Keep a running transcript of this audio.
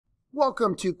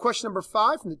Welcome to question number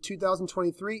 5 from the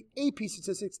 2023 AP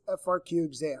Statistics FRQ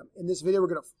exam. In this video, we're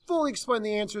going to fully explain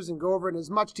the answers and go over it in as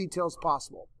much detail as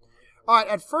possible. All right,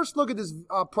 at first look at this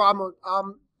problem,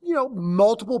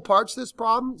 multiple parts to this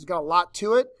problem. It's got a lot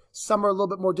to it. Some are a little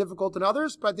bit more difficult than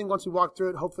others, but I think once we walk through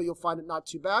it, hopefully you'll find it not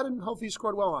too bad, and hopefully you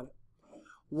scored well on it.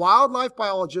 Wildlife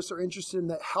biologists are interested in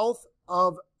the health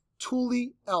of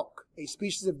Tule elk, a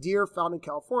species of deer found in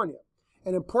California.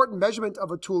 An important measurement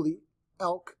of a Tule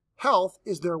elk health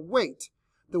is their weight.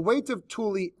 The weight of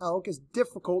Tule elk is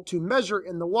difficult to measure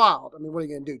in the wild. I mean, what are you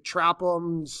going to do? Trap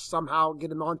them, somehow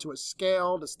get them onto a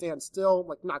scale to stand still?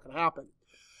 Like, not going to happen.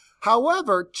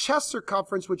 However, chest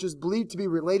circumference, which is believed to be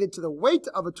related to the weight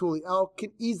of a Tule elk,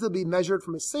 can easily be measured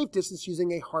from a safe distance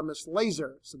using a harmless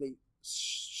laser. So they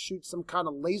shoot some kind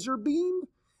of laser beam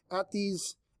at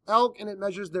these elk, and it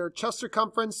measures their chest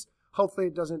circumference. Hopefully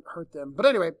it doesn't hurt them. But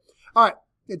anyway, all right,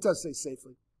 it does say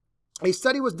safely. A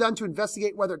study was done to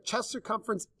investigate whether chest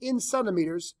circumference in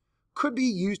centimeters could be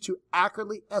used to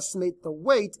accurately estimate the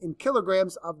weight in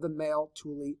kilograms of the male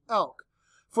Tule elk.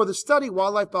 For the study,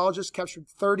 wildlife biologists captured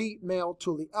 30 male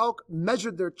Tule elk,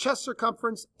 measured their chest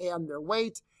circumference and their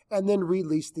weight, and then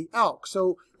released the elk.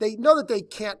 So they know that they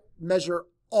can't measure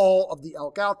all of the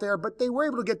elk out there, but they were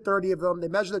able to get 30 of them. They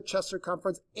measured their chest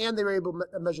circumference, and they were able to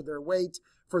measure their weight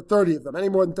for 30 of them. Any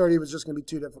more than 30 was just going to be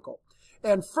too difficult.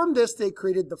 And from this, they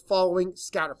created the following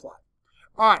scatter plot.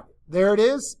 All right, there it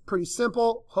is. Pretty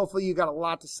simple. Hopefully you got a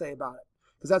lot to say about it,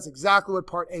 because that's exactly what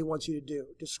Part A wants you to do.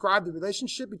 Describe the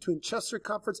relationship between chest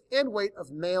circumference and weight of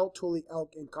male Tule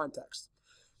elk in context.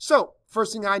 So,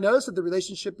 first thing I noticed is that the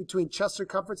relationship between chest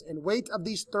circumference and weight of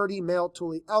these 30 male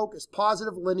Tule elk is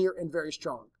positive, linear, and very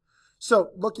strong. So,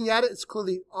 looking at it, it's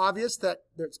clearly obvious that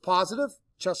it's positive.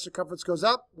 Chest circumference goes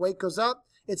up, weight goes up.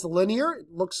 It's linear.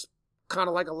 It looks kind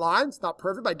of like a line. It's not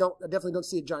perfect, but I definitely don't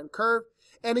see a giant curve.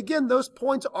 And again, those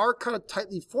points are kind of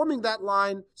tightly forming that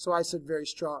line, so I said very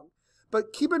strong.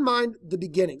 But keep in mind the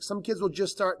beginning. Some kids will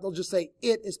just they'll just say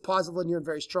it is positive, linear, and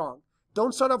very strong.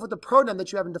 Don't start off with the pronoun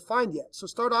that you haven't defined yet. So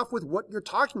start off with what you're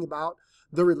talking about,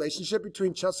 the relationship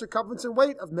between chest circumference and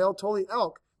weight of male Tule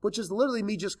elk, which is literally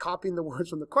me just copying the words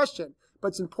from the question. But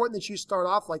it's important that you start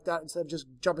off like that instead of just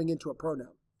jumping into a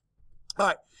pronoun. All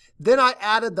right, then I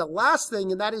added the last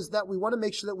thing, and that is that we want to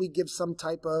make sure that we give some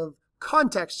type of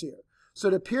context here. So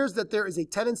it appears that there is a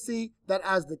tendency that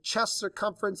as the chest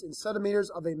circumference in centimeters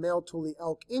of a male Tule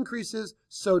elk increases,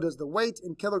 so does the weight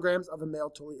in kilograms of a male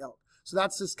Tule elk. So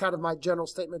that's just kind of my general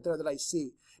statement there that I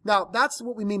see. Now, that's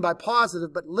what we mean by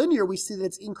positive, but linear, we see that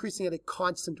it's increasing at a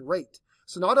constant rate.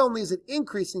 So not only is it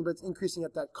increasing, but it's increasing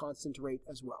at that constant rate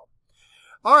as well.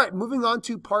 All right, moving on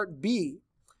to Part B.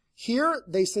 Here,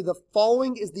 they say the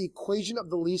following is the equation of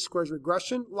the least squares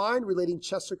regression line relating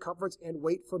chest circumference and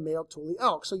weight for male Tule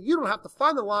elk. So you don't have to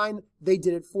find the line, they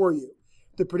did it for you.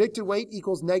 The predicted weight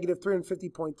equals negative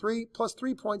 350.3 plus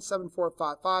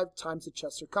 3.7455 times the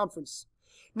chest circumference.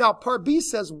 Now, Part B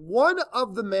says one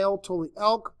of the male Tule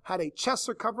elk had a chest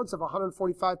circumference of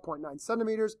 145.9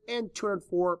 centimeters and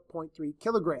 204.3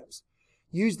 kilograms.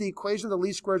 Use the equation of the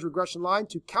least squares regression line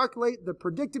to calculate the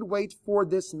predicted weight for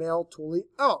this male Tule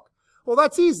elk. Well,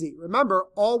 that's easy. Remember,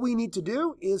 all we need to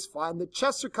do is find the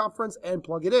chest circumference and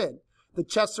plug it in. The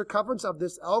chest circumference of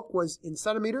this elk was in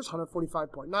centimeters,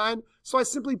 145.9, so I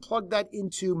simply plugged that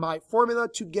into my formula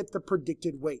to get the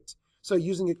predicted weight. So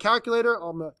using a calculator,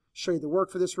 I'm going to show you the work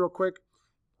for this real quick.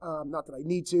 Not that I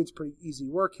need to, it's pretty easy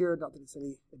work here, not that it's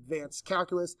any advanced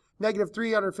calculus. Negative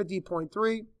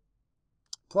 350.3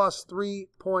 plus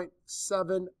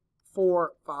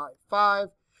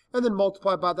 3.7455, and then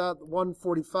multiply by that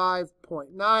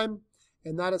 145.9,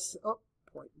 and that is 0.9,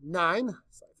 sorry for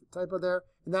the typo there,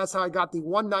 and that's how I got the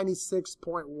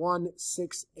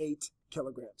 196.168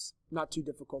 kilograms. Not too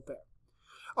difficult there.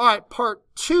 All right, Part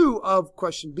 2 of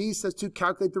question B says to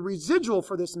calculate the residual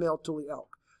for this male Tule elk.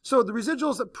 So the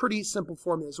residual is a pretty simple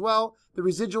formula as well. The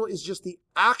residual is just the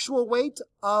actual weight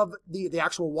of the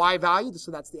actual Y value.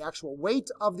 So that's the actual weight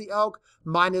of the elk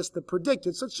minus the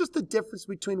predicted. So it's just the difference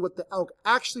between what the elk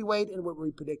actually weighed and what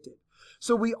we predicted.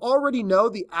 So we already know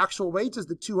the actual weight is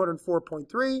the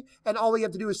 204.3, and all we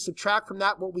have to do is subtract from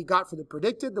that what we got for the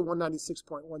predicted, the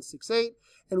 196.168,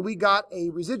 and we got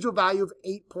a residual value of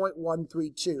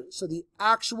 8.132. So the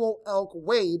actual elk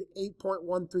weighed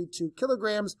 8.132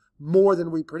 kilograms more than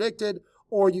we predicted,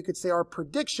 or you could say our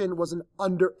prediction was an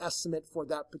underestimate for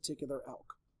that particular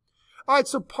elk. All right,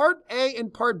 so Part A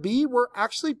and Part B were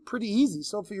actually pretty easy,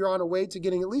 so if you're on a way to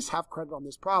getting at least half credit on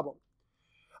this problem.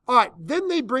 All right, then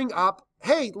they bring up,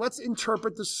 hey, let's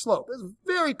interpret the slope. It's a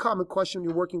very common question when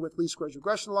you're working with least squares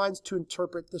regression lines to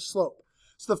interpret the slope.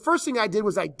 So the first thing I did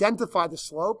was identify the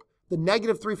slope. The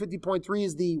negative 350.3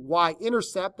 is the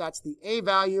y-intercept. That's the A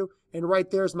value. And right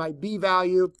there's my B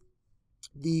value.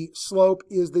 The slope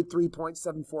is the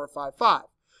 3.7455.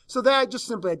 So there I just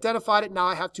simply identified it. Now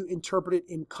I have to interpret it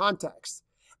in context.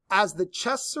 As the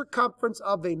chest circumference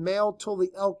of a male Thule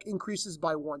elk increases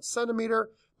by 1 centimeter,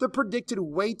 the predicted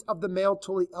weight of the male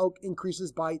Thule elk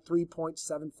increases by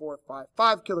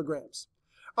 3.7455 kilograms.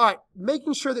 All right,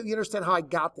 making sure that you understand how I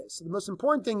got this. So the most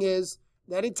important thing is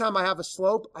that anytime I have a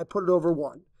slope, I put it over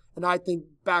 1. And I think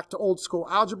back to old school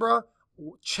algebra,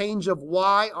 change of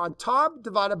y on top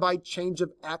divided by change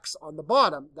of x on the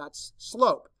bottom. That's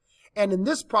slope. And in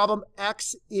this problem,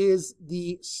 x is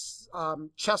the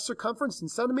chest circumference in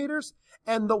centimeters,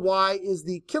 and the y is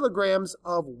the kilograms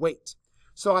of weight.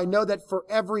 So I know that for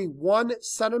every 1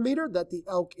 centimeter that the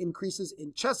elk increases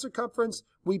in chest circumference,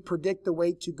 we predict the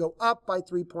weight to go up by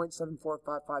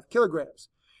 3.7455 kilograms.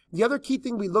 The other key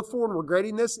thing we look for when we're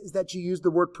grading this is that you use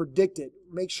the word predicted.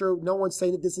 Make sure no one's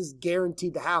saying that this is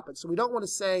guaranteed to happen. So we don't want to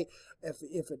say if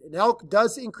an elk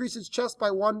does increase its chest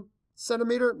by 1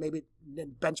 centimeter, maybe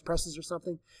in bench presses or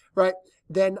something, right?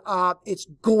 Then it's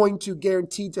going to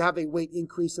guarantee to have a weight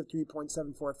increase of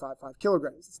 3.7455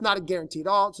 kilograms. It's not a guarantee at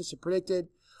all. It's just a predicted.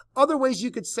 Other ways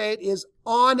you could say it is,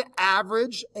 on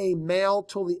average, a male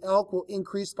Thule elk will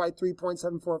increase by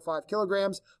 3.745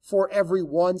 kilograms for every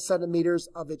 1 centimeters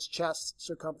of its chest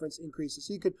circumference increases.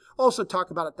 So you could also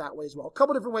talk about it that way as well. A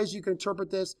couple different ways you can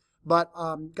interpret this, but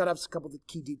got to have a couple of the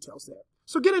key details there.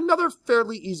 So get another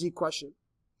fairly easy question.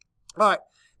 All right,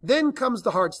 then comes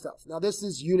the hard stuff. Now this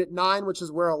is Unit 9, which is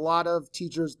where a lot of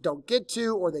teachers don't get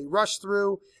to or they rush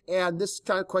through, and this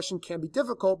kind of question can be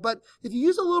difficult, but if you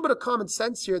use a little bit of common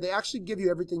sense here, they actually give you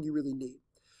everything you really need.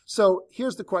 So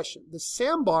here's the question. The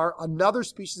sambar, another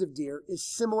species of deer, is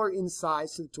similar in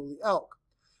size to the Thule elk.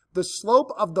 The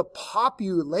slope of the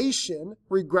population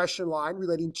regression line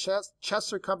relating chest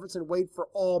circumference and weight for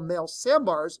all male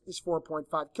sambars is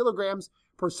 4.5 kilograms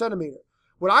per centimeter.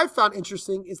 What I found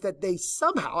interesting is that they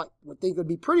somehow, I would think it would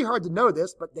be pretty hard to know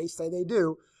this, but they say they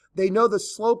do. They know the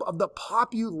slope of the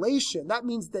population. That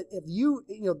means that if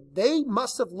they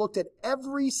must have looked at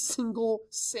every single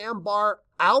sandbar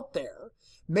out there,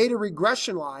 made a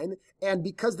regression line, and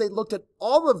because they looked at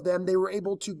all of them, they were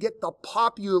able to get the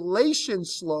population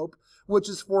slope, which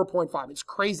is 4.5. It's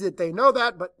crazy that they know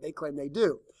that, but they claim they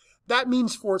do. That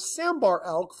means for sandbar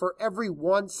elk, for every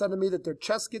 1 centimeter that their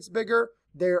chest gets bigger,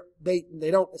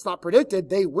 it's not predicted,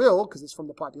 they will, because it's from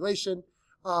the population,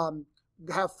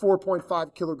 have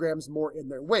 4.5 kilograms more in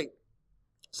their weight.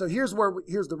 So here's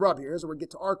the rub here. Here's where we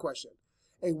get to our question.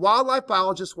 A wildlife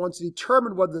biologist wants to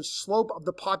determine whether the slope of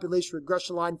the population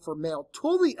regression line for male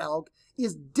Thule elk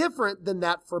is different than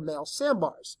that for male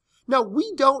sandbars. Now,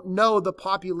 we don't know the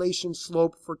population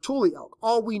slope for Thule elk.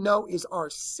 All we know is our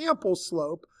sample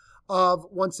slope of,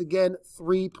 once again,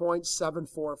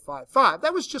 3.7455.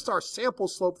 That was just our sample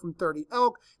slope from 30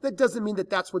 elk. That doesn't mean that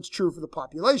that's what's true for the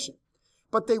population.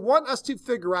 But they want us to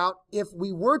figure out, if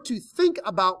we were to think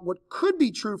about what could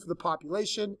be true for the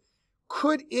population,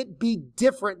 could it be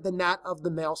different than that of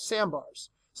the male sandbars?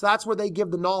 So that's where they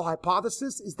give the null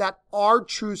hypothesis, is that our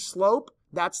true slope,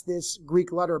 that's this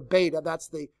Greek letter beta, that's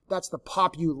the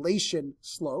population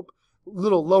slope.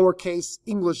 Little lowercase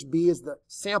English b is the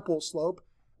sample slope.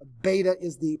 Beta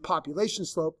is the population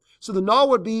slope. So the null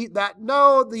would be that,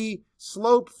 no, the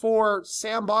slope for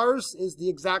sandbars is the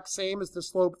exact same as the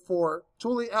slope for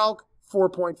Thule elk,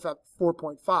 4.5.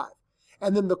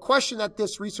 And then the question that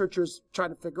this researcher is trying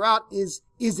to figure out is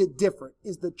it different?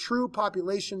 Is the true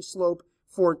population slope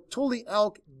for Thule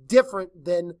elk different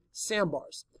than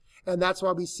sandbars? And that's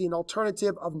why we see an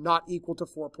alternative of not equal to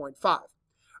 4.5.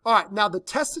 All right, now the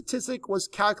test statistic was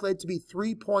calculated to be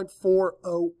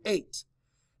 3.408.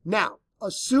 Now,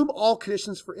 assume all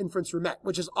conditions for inference were met,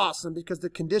 which is awesome because the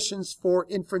conditions for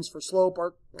inference for slope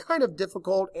are kind of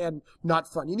difficult and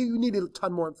not fun. You need a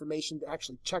ton more information to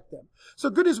actually check them.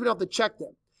 So good news, we don't have to check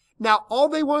them. Now, all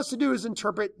they want us to do is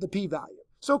interpret the p-value.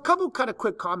 So a couple kind of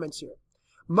quick comments here.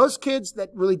 Most kids that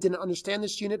really didn't understand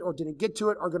this unit or didn't get to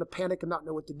it are going to panic and not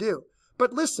know what to do.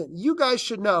 But listen, you guys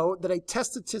should know that a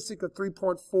test statistic of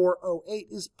 3.408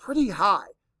 is pretty high.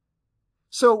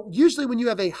 So usually when you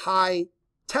have a high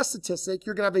test statistic,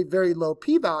 you're going to have a very low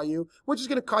p-value, which is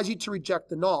going to cause you to reject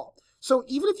the null. So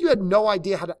even if you had no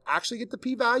idea how to actually get the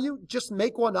p-value, just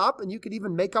make one up, and you could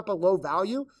even make up a low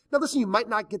value. Now listen, you might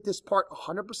not get this part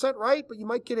 100% right, but you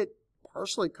might get it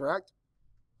partially correct.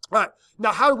 All right,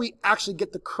 now how do we actually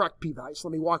get the correct p-value? So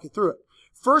let me walk you through it.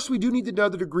 First, we do need to know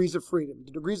the degrees of freedom.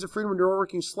 The degrees of freedom when you're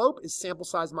working slope is sample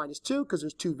size minus 2, because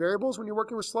there's 2 variables when you're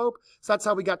working with slope. So that's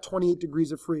how we got 28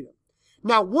 degrees of freedom.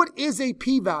 Now, what is a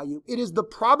p-value? It is the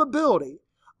probability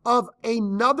of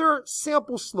another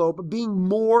sample slope being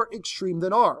more extreme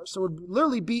than ours. So it would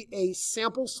literally be a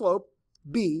sample slope,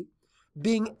 B,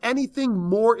 being anything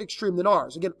more extreme than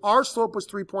ours. Again, our slope was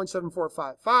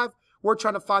 3.7455. We're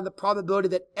trying to find the probability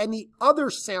that any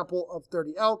other sample of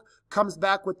 30 elk comes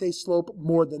back with a slope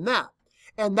more than that.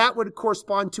 And that would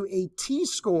correspond to a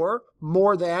t-score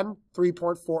more than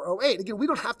 3.408. Again, we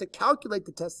don't have to calculate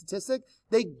the test statistic.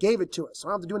 They gave it to us, so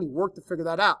I don't have to do any work to figure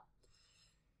that out.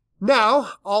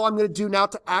 Now, all I'm going to do now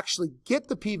to actually get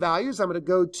the p-values, I'm going to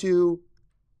go to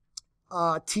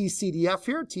TCDF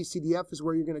here. TCDF is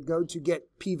where you're going to go to get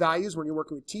p-values when you're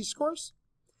working with t-scores.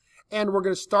 And we're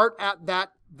going to start at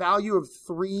that value of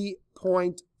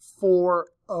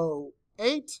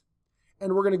 3.408.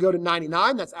 And we're going to go to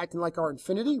 99. That's acting like our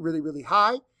infinity, really, really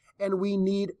high. And we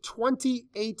need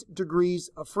 28 degrees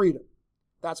of freedom.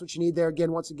 That's what you need there.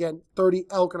 Again, once again, 30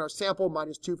 elk in our sample,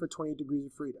 minus 2 for 28 degrees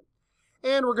of freedom.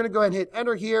 And we're going to go ahead and hit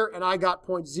enter here, and I got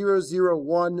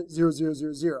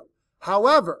 0.0010000.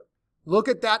 However, look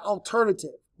at that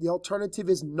alternative. The alternative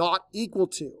is not equal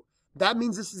to. That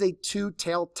means this is a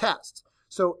two-tailed test.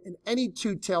 So in any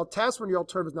two-tailed test, when your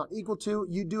alternative is not equal to,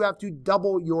 you do have to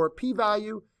double your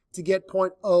p-value to get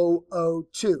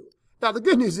 0.002. Now, the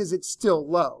good news is it's still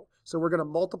low. So we're going to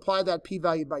multiply that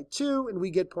p-value by 2, and we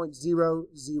get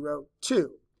 0.002.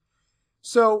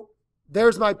 So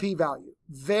there's my p-value.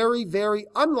 Very, very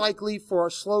unlikely for our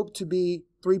slope to be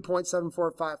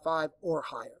 3.7455 or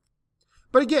higher.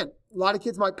 But again, a lot of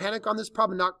kids might panic on this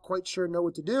problem, not quite sure, know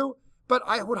what to do. But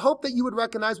I would hope that you would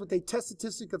recognize with a test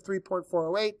statistic of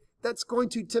 3.408, that's going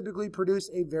to typically produce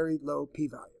a very low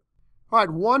p-value. All right,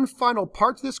 one final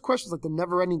part to this question. It's like the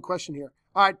never-ending question here.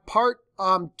 All right, part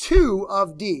 2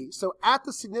 of D. So at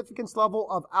the significance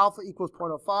level of alpha equals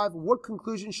 0.05, what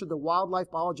conclusion should the wildlife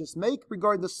biologist make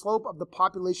regarding the slope of the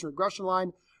population regression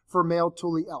line for male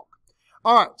Tule elk?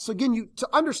 All right, so again, to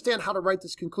understand how to write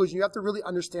this conclusion, you have to really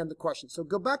understand the question. So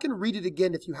go back and read it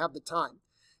again if you have the time.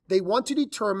 They want to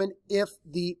determine if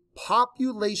the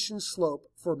population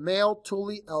slope for male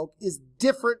Tule elk is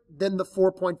different than the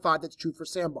 4.5 that's true for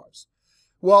sandbars.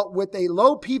 Well, with a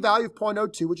low p-value of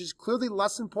 0.02, which is clearly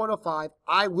less than 0.05,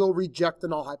 I will reject the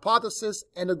null hypothesis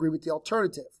and agree with the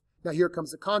alternative. Now here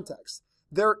comes the context.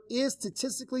 There is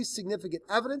statistically significant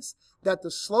evidence that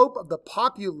the slope of the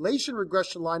population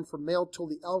regression line for male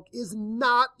Tule elk is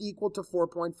not equal to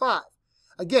 4.5.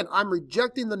 Again, I'm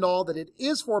rejecting the null that it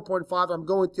is 4.5. I'm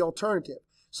going with the alternative.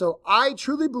 So I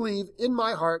truly believe in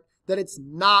my heart that it's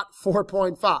not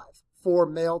 4.5 for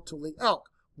male Tule elk.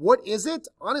 What is it?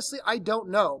 Honestly, I don't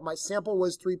know. My sample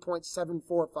was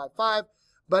 3.7455,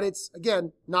 but it's,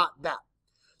 again, not that.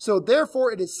 So therefore,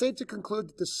 it is safe to conclude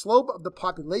that the slope of the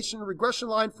population regression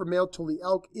line for male Tule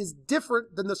elk is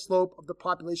different than the slope of the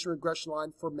population regression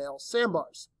line for male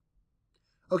sandbars.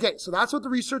 Okay, so that's what the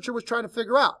researcher was trying to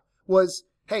figure out, was,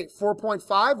 hey,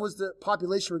 4.5 was the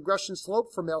population regression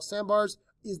slope for male sandbars.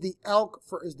 Is the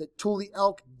Tule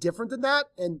elk different than that?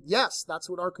 And yes, that's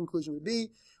what our conclusion would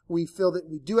be. We feel that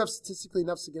we do have statistically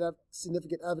enough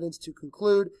significant evidence to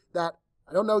conclude that,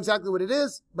 I don't know exactly what it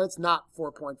is, but it's not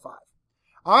 4.5.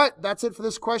 All right, that's it for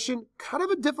this question. Kind of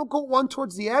a difficult one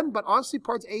towards the end, but honestly,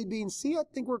 parts A, B, and C, I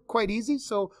think were quite easy.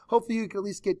 So hopefully you can at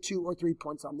least get 2 or 3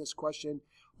 points on this question.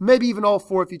 Maybe even all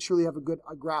 4 if you truly have a good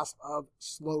grasp of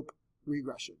slope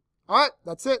regression. All right,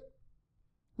 that's it.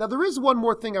 Now, there is one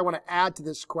more thing I want to add to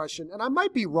this question, and I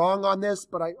might be wrong on this,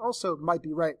 but I also might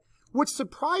be right. What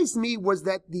surprised me was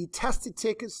that the test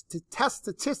statistic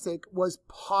was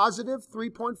positive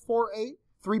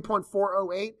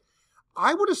 3.408.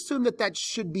 I would assume that that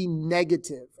should be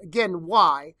negative. Again,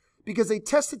 why? Because a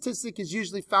test statistic is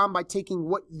usually found by taking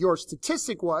what your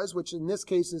statistic was, which in this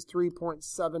case is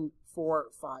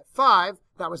 3.7455.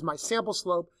 That was my sample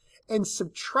slope, and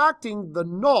subtracting the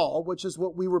null, which is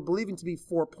what we were believing to be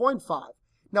 4.5.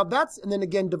 Now and then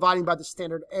again dividing by the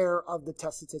standard error of the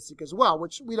test statistic as well,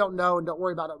 which we don't know and don't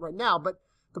worry about it right now. But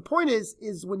the point is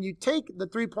when you take the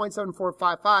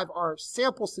 3.7455, our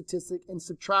sample statistic, and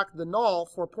subtract the null,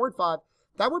 4.5,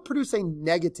 that would produce a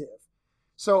negative.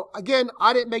 So again,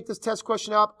 I didn't make this test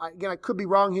question up. I could be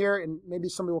wrong here, and maybe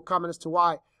somebody will comment as to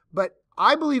why. But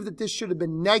I believe that this should have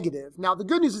been negative. Now, the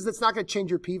good news is it's not going to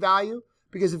change your p-value,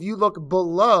 because if you look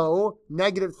below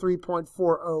negative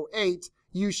 3.408,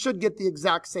 you should get the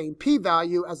exact same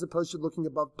p-value as opposed to looking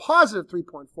above positive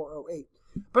 3.408.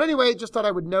 But anyway, just thought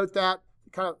I would note that.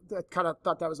 I kind of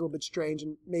thought that was a little bit strange,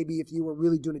 and maybe if you were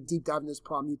really doing a deep dive in this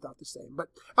problem, you thought the same. But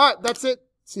all right, that's it.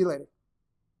 See you later.